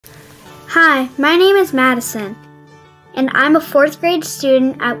Hi, my name is Madison, and I'm a 4th grade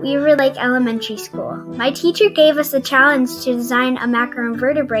student at Weaver Lake Elementary School. My teacher gave us a challenge to design a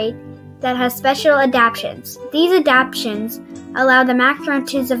macroinvertebrate that has special adaptations. These adaptations allow the macron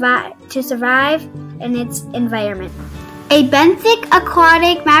to survive in its environment. A benthic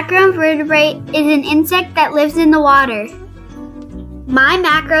aquatic macroinvertebrate is an insect that lives in the water. My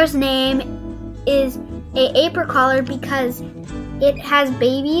macro's name is a April caller because it has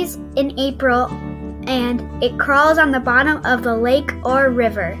babies in April and it crawls on the bottom of the lake or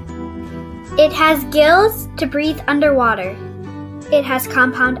river. It has gills to breathe underwater. It has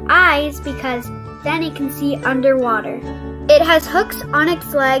compound eyes because then it can see underwater. It has hooks on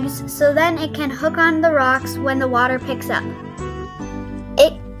its legs so then it can hook on the rocks when the water picks up.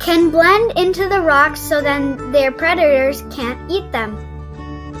 It can blend into the rocks so then their predators can't eat them.